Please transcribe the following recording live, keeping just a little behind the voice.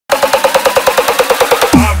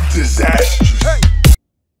disastrous. Hey.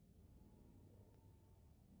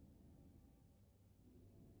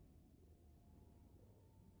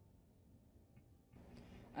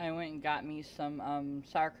 I went and got me some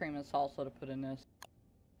sour cream and salsa to put in this.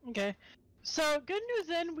 Okay. So good news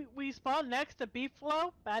then we spawned next to Beef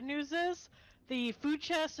Flow. Bad news is the food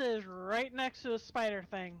chest is right next to a spider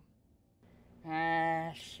thing.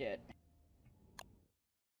 Ah, shit.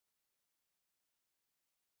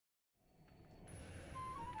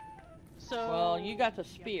 So Well, you got the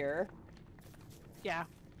spear. Yeah.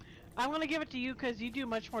 I'm gonna give it to you because you do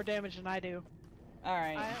much more damage than I do.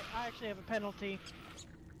 Alright. I actually have a penalty.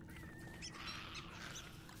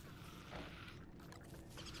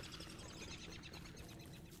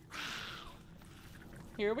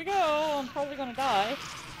 Here we go. I'm probably gonna die.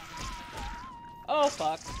 Oh,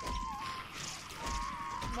 fuck.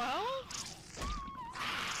 Well?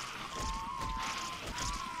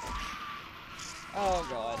 Oh,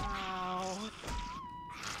 God. Wow.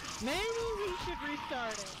 Maybe we should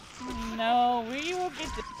restart it. No, we will get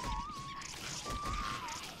this.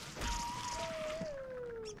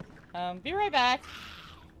 Be right back.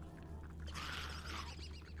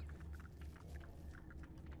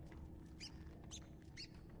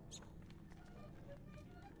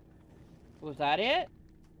 Was that it?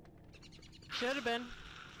 Should have been.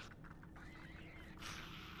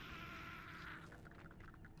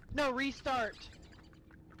 No, restart.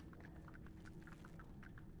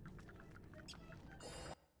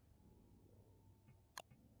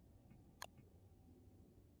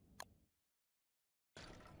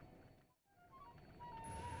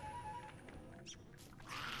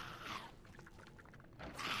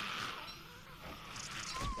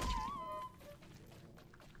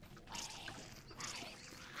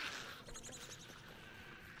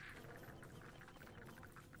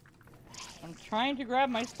 I'm trying to grab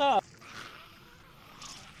my stuff.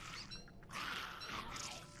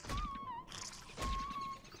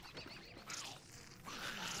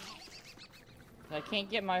 I can't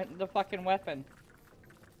get the fucking weapon.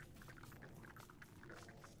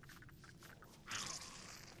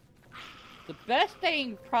 The best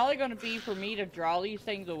thing probably gonna be for me to draw these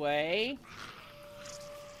things away.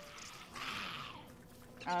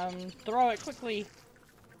 Throw it quickly.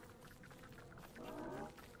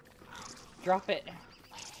 Drop it.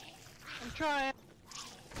 I'm trying.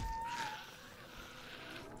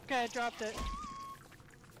 Okay, I dropped it.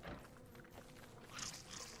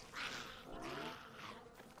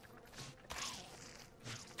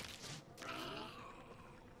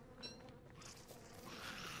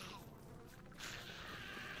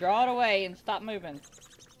 Draw it away and stop moving.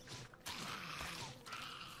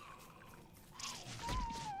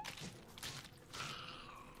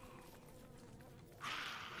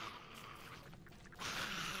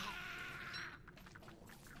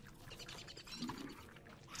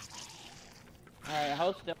 Alright,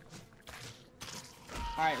 hold still.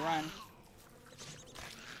 Alright, run.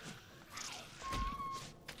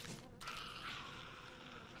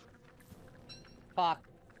 Fuck.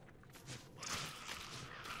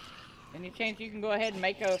 Any chance you can go ahead and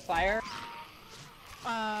make a fire?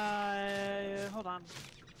 Hold on.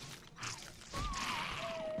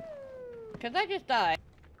 Cause I just died.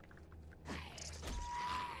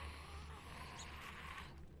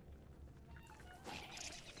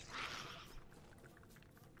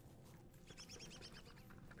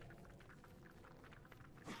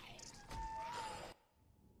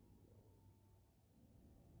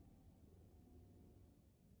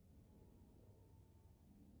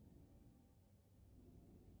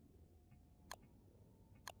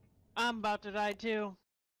 I'm about to die too.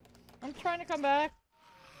 I'm trying to come back.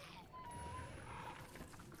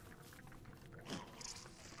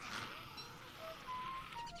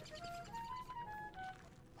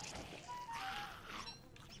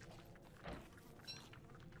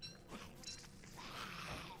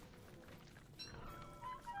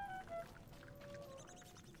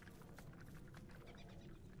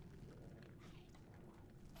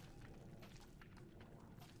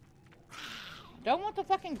 Don't want the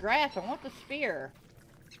fucking grass, I want the spear.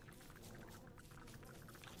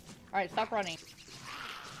 Alright, stop running.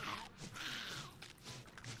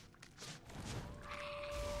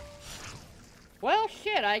 Well,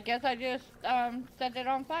 shit, I guess I just, set it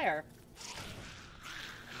on fire.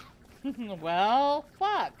 Well,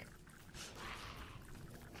 fuck.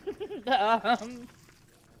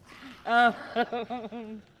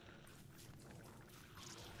 um,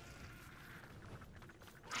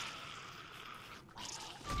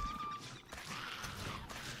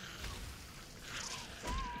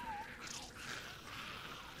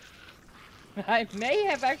 I may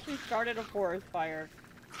have actually started a forest fire.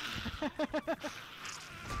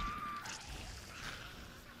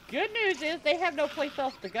 Good news is they have no place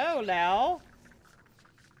else to go now.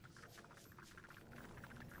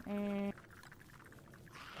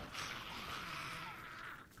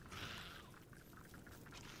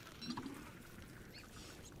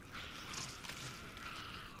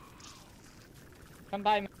 Come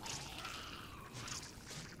by me.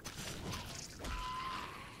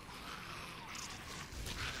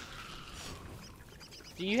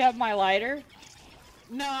 Do you have my lighter?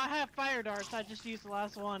 No, I have fire darts. I just used the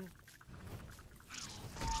last one.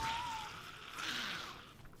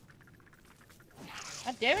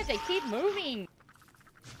 God damn it, they keep moving.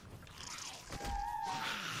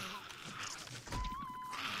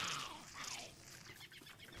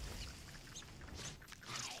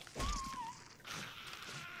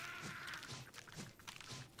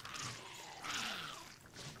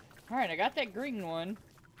 Alright, I got that green one.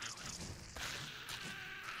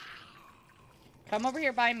 Come over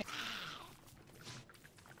here by me.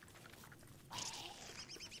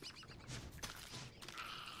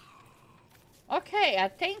 Okay, I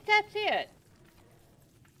think that's it.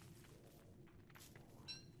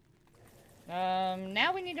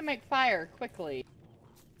 Now we need to make fire, quickly.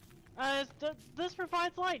 This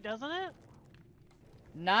provides light, doesn't it?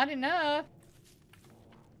 Not enough.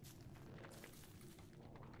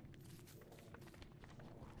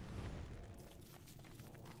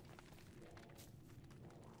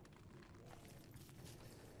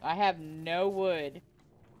 I have no wood.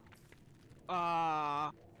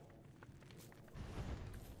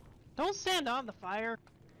 Don't stand on the fire.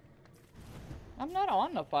 I'm not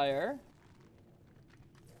on the fire.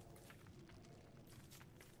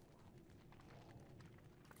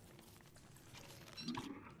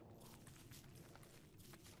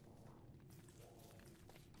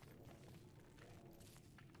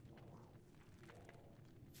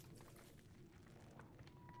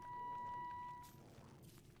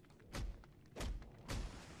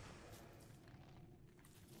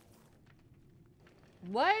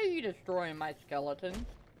 Why are you destroying my skeletons?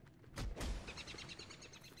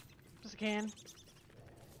 Just can.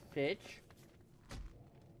 Bitch.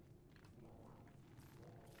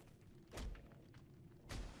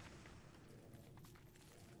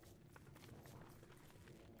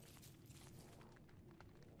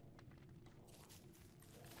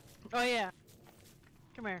 Oh yeah.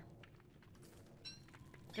 Come here.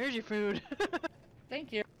 Here's your food.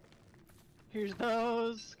 Thank you. Here's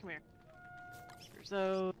those. Come here. Here's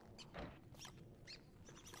those.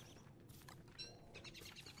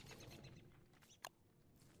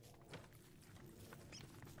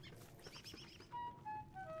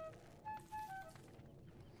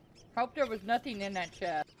 Hope there was nothing in that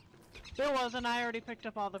chest. There wasn't. I already picked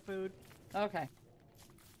up all the food. Okay.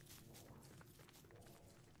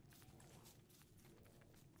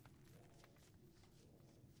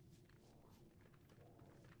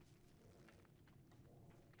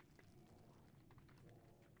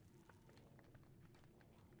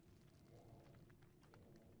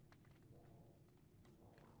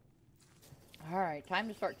 Alright, time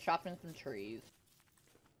to start chopping some trees.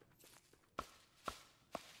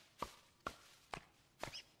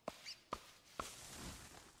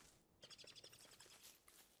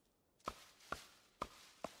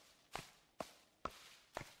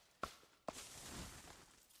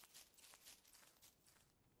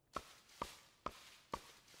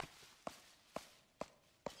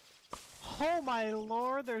 Oh my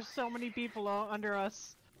lord, there's so many people under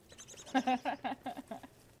us.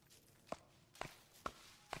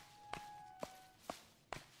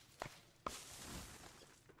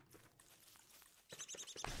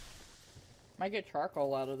 Might get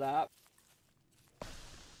charcoal out of that.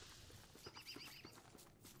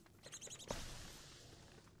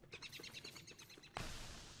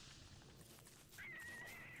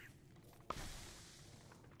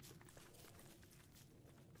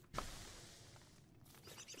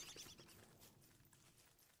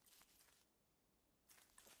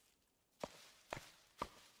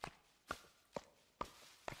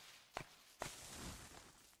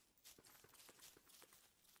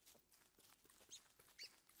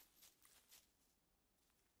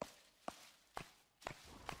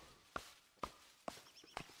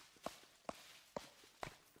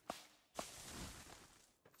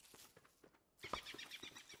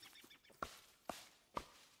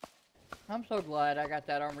 I'm so glad I got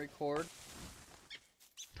that on record.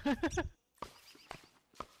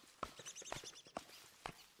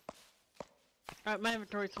 Alright, my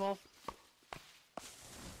inventory's full.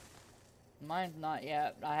 Mine's not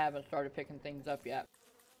yet. I haven't started picking things up yet.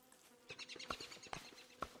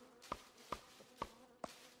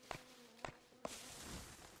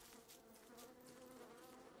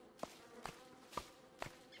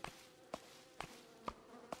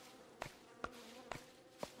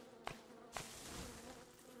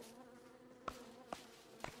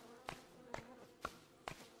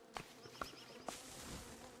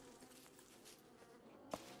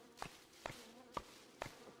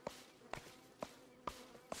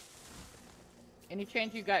 Any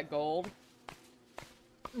chance you got gold?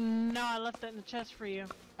 No, I left that in the chest for you.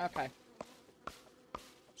 Okay.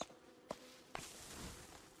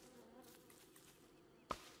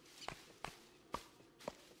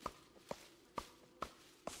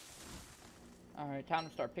 Alright, time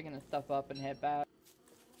to start picking this stuff up and head back.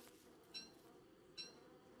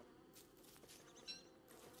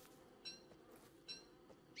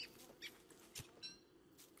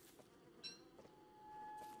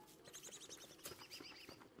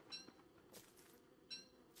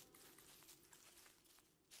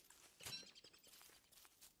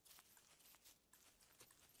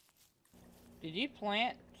 Did you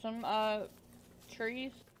plant some,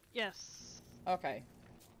 trees? Yes. Okay.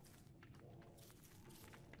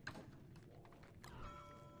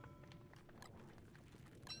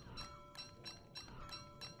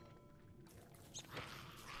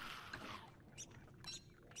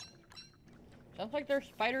 Sounds like there's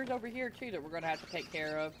spiders over here too that we're gonna have to take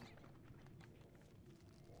care of.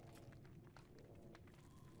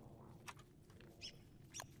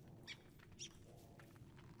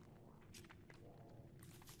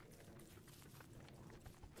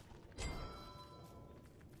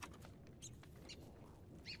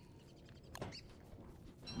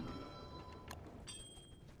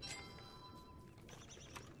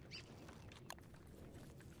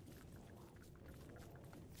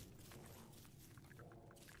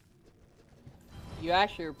 You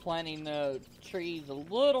actually are planting the trees a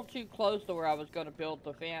little too close to where I was going to build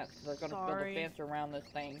the fence. I was going to build a fence around this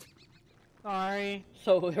thing. Sorry.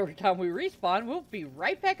 So every time we respawn, we'll be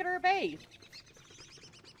right back at our base.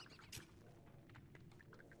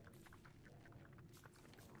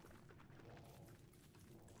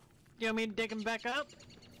 Do you want me to dig them back up?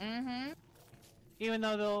 Mm-hmm. Even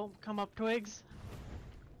though they'll come up twigs?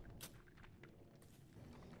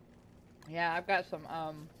 Yeah, I've got some,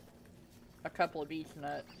 a couple of beech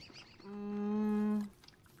nuts.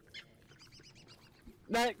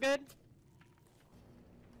 That good?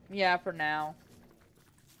 Yeah, for now.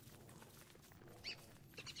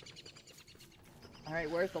 Alright,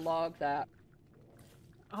 where's the logs at?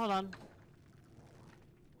 Hold on.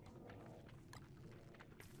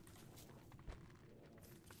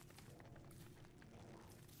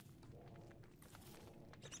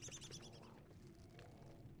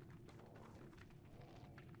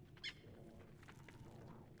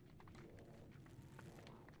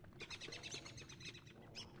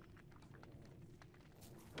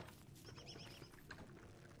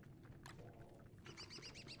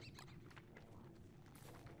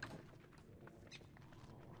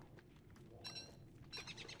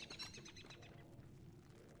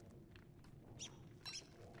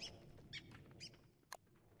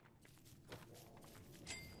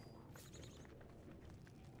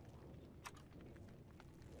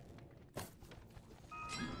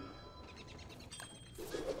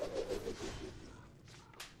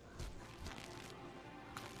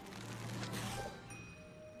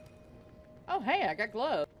 Oh, hey, I got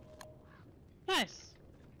gloves. Nice.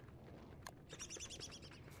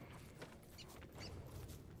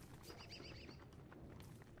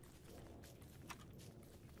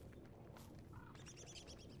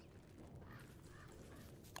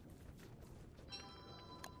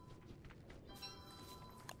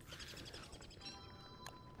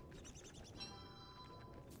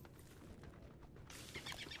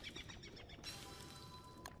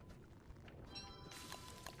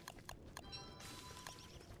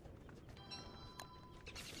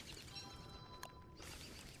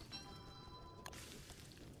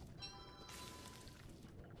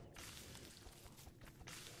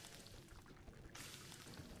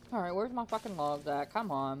 Alright, where's my fucking logs at?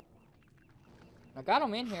 Come on. I got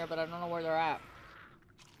them in here, but I don't know where they're at.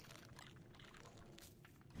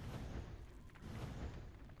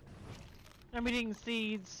 I'm eating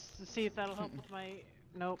seeds to see if that'll help with my...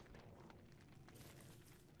 Nope.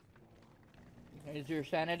 Is your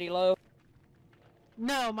sanity low?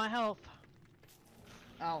 No, my health.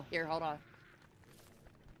 Oh, here, hold on.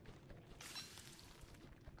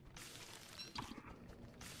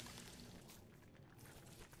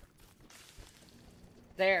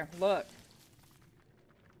 There, look.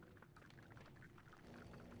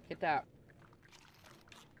 Get that.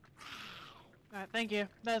 Alright, thank you.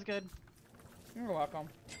 That's good. You're welcome.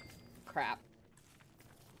 Crap.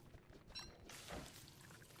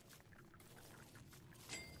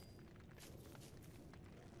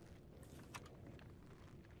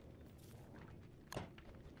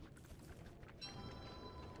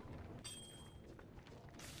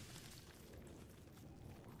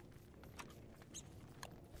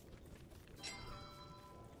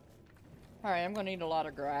 Alright, I'm gonna need a lot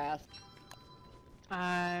of grass.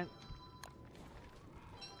 Uh...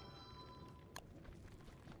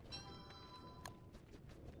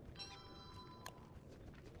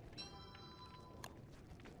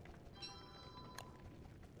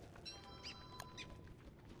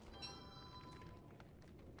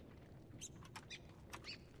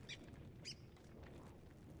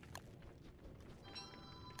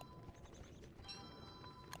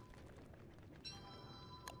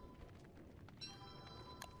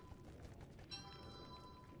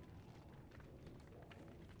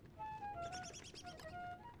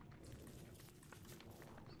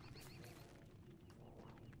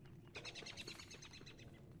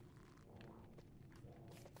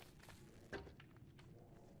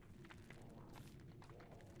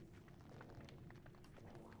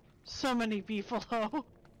 So many beefalo.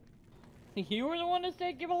 You were the one that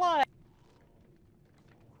said give a lot.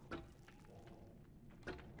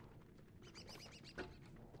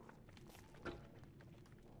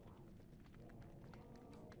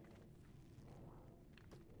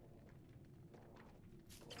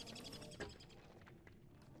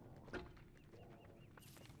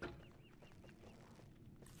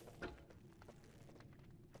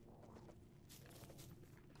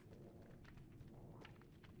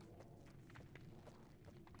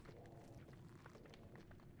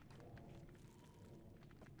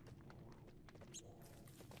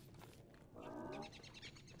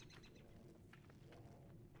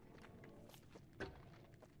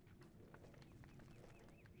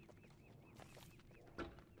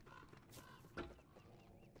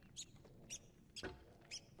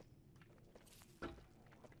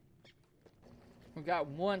 We got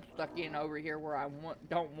one stuck in over here where I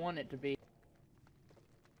don't want it to be.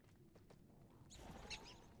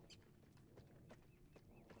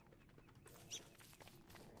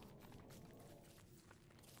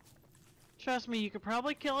 Trust me, you could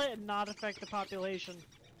probably kill it and not affect the population.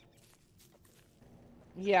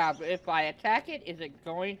 Yeah, but if I attack it, is it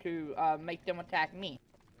going to make them attack me?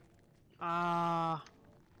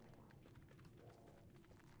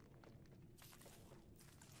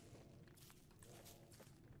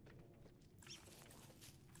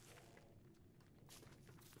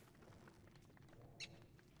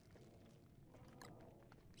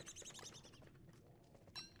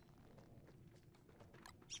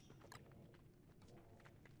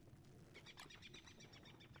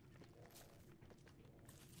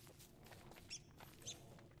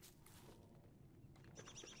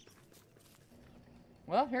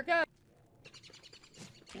 Well, here goes.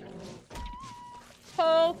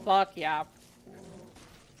 Oh, fuck yeah.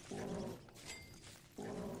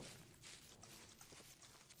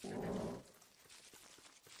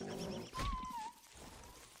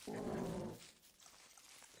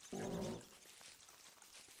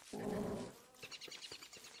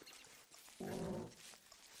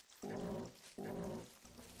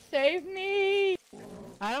 Save me!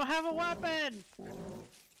 I don't have a weapon!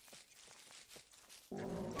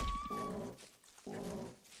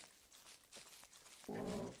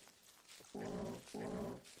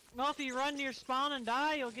 Well, if you run near spawn and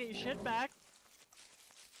die, you'll get your shit back.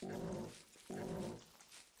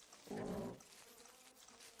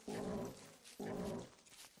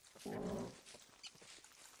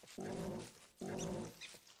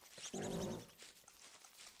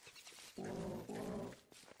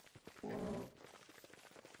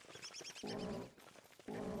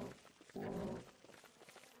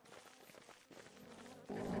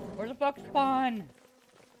 Where the fuck spawn?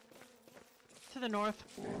 To the north.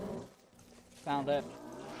 Found it.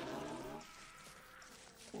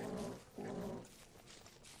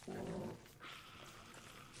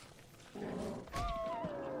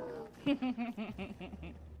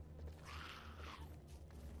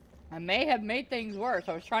 I may have made things worse.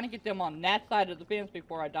 I was trying to get them on that side of the fence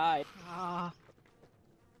before I died.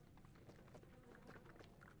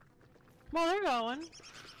 Well, they're going.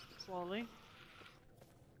 Slowly.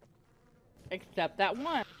 Except that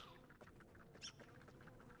one.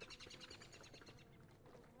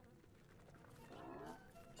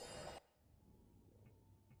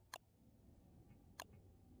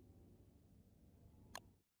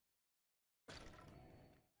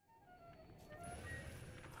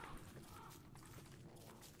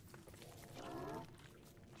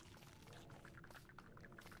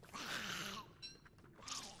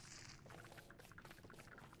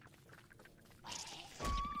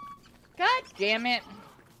 God damn it.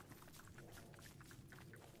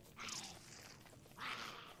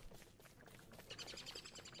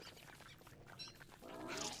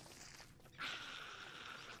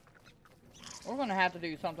 We're gonna have to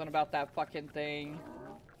do something about that fucking thing.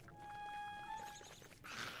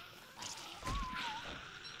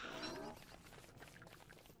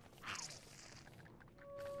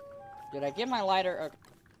 Did I get my lighter?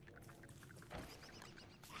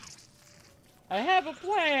 I have a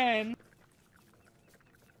plan!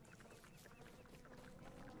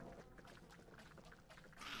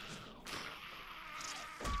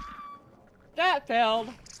 That failed!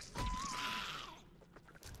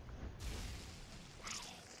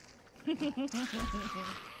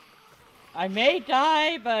 I may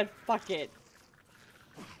die, but fuck it.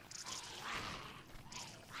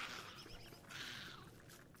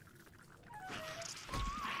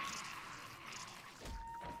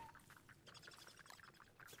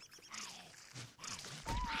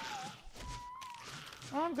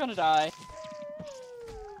 I'm gonna die.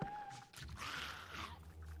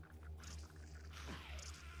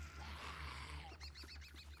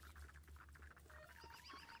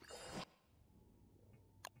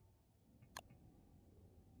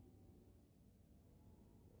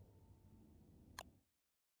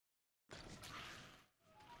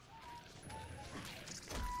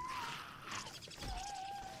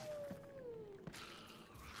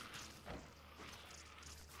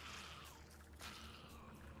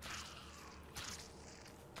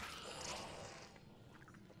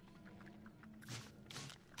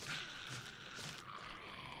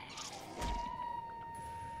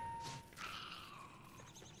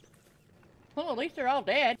 Well, at least they're all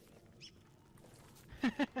dead.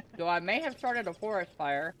 Though I may have started a forest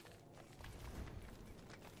fire.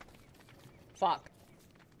 Fuck.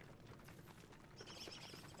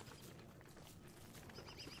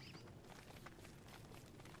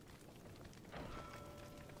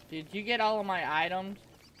 Did you get all of my items?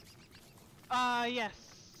 Yes.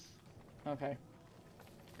 Okay.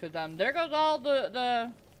 Cause there goes all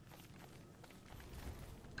the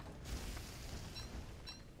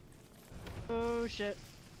Oh shit.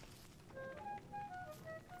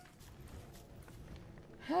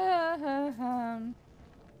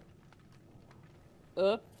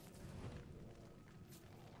 Up.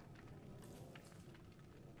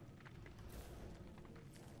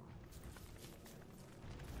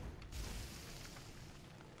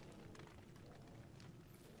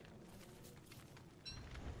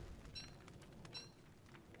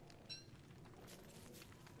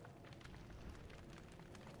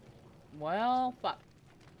 Well, fuck.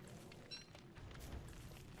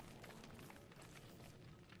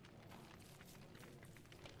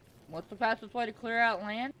 What's the fastest way to clear out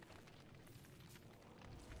land?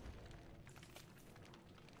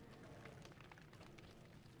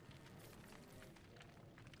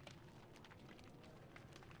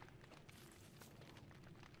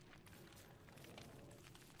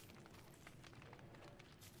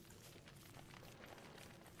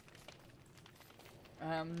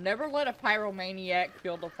 Never let a pyromaniac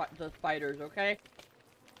kill the spiders, okay?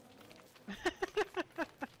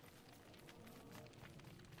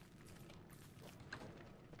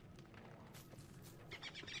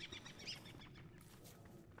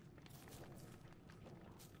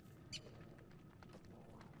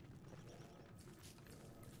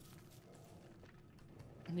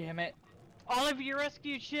 Damn it. All of your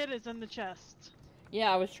rescued shit is in the chest.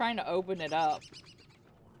 Yeah, I was trying to open it up.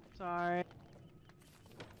 Sorry.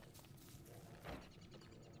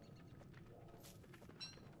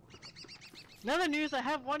 Another news, I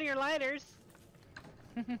have one of your lighters.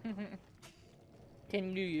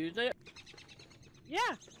 Can you use it? Yeah.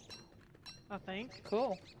 I think.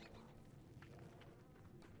 Cool.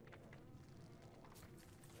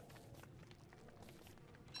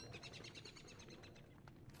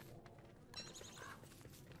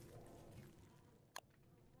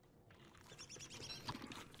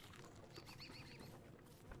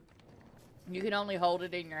 You can only hold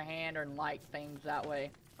it in your hand or light things that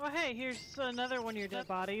way. Oh hey, here's another one of your dead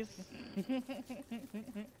bodies.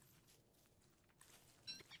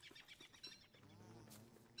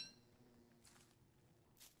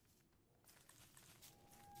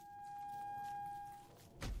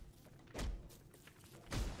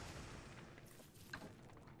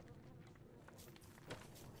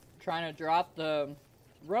 Trying to drop the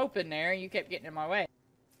rope in there, you kept getting in my way.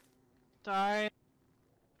 Sorry.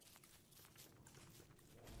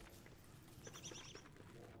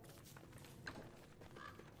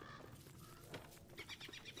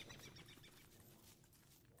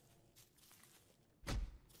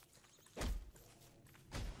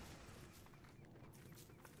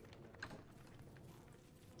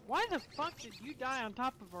 Why the fuck did you die on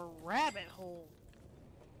top of a rabbit hole?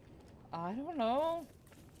 I don't know.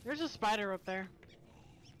 There's a spider up there.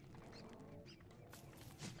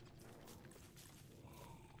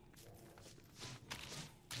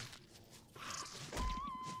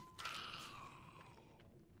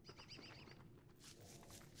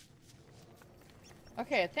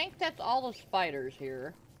 Okay, I think that's all the spiders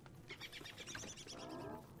here.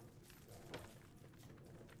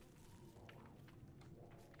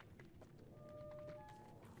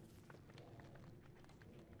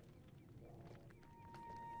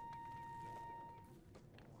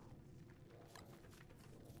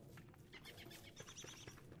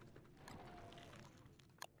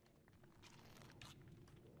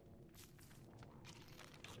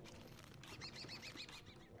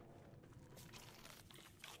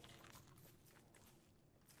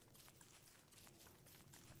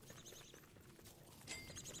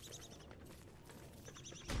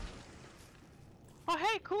 Oh,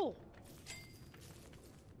 hey, cool.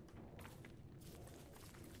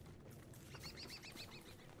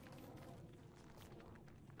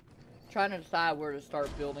 Trying to decide where to start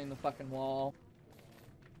building the fucking wall.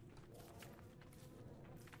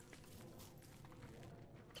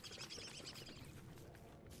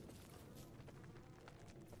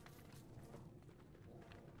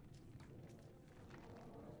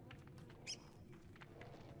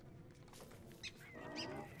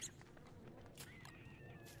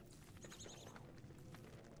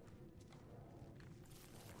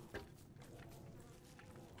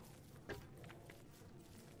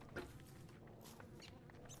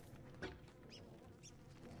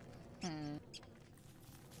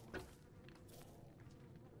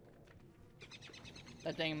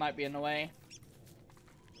 That thing might be in the way.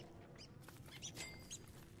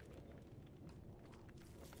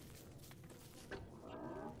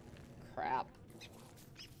 Crap.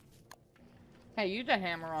 Hey, use a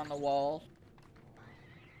hammer on the walls.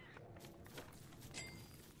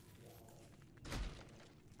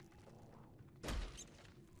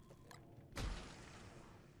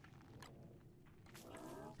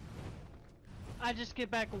 I just get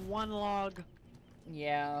back one log.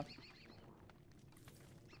 Yeah.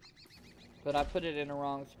 But I put it in the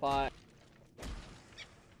wrong spot.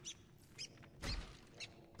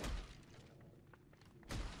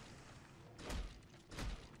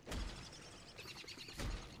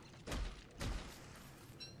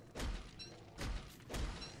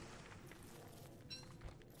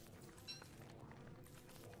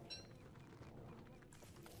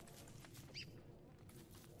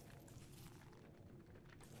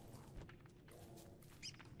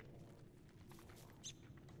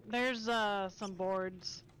 There's some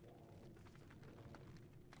boards.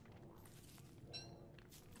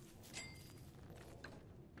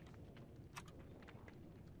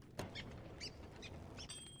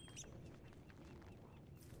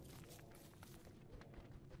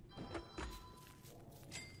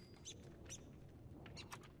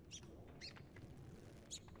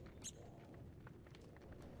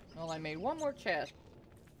 Well, I made one more chest.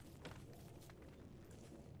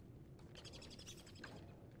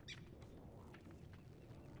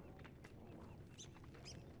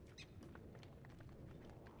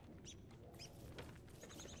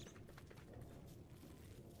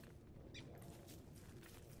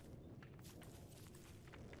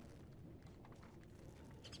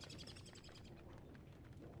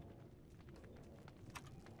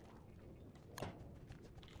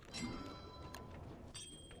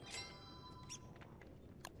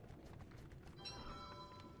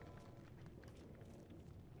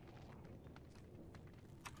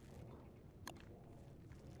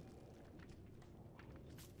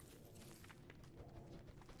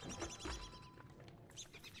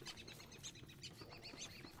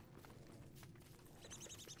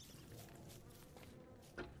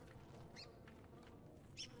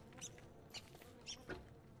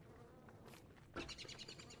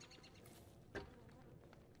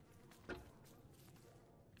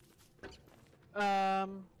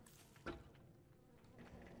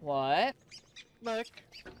 What? Look.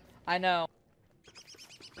 I know.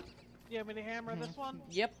 You want me to hammer this one?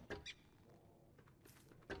 Yep.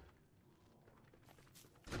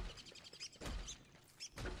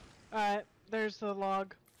 Alright, there's the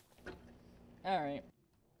log. Alright.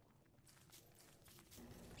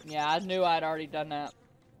 Yeah, I knew I'd already done that.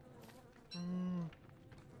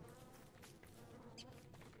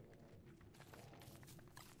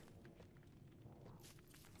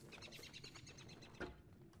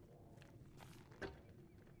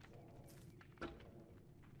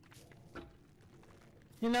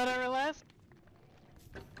 You know what I realized?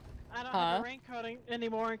 I don't have a raincoat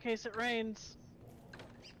anymore in case it rains.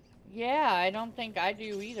 Yeah, I don't think I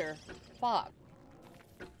do either. Fuck.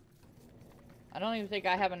 I don't even think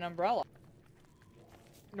I have an umbrella.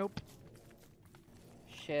 Nope.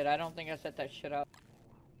 Shit, I don't think I set that shit up.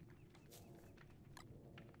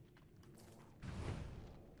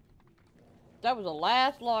 That was the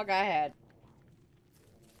last log I had.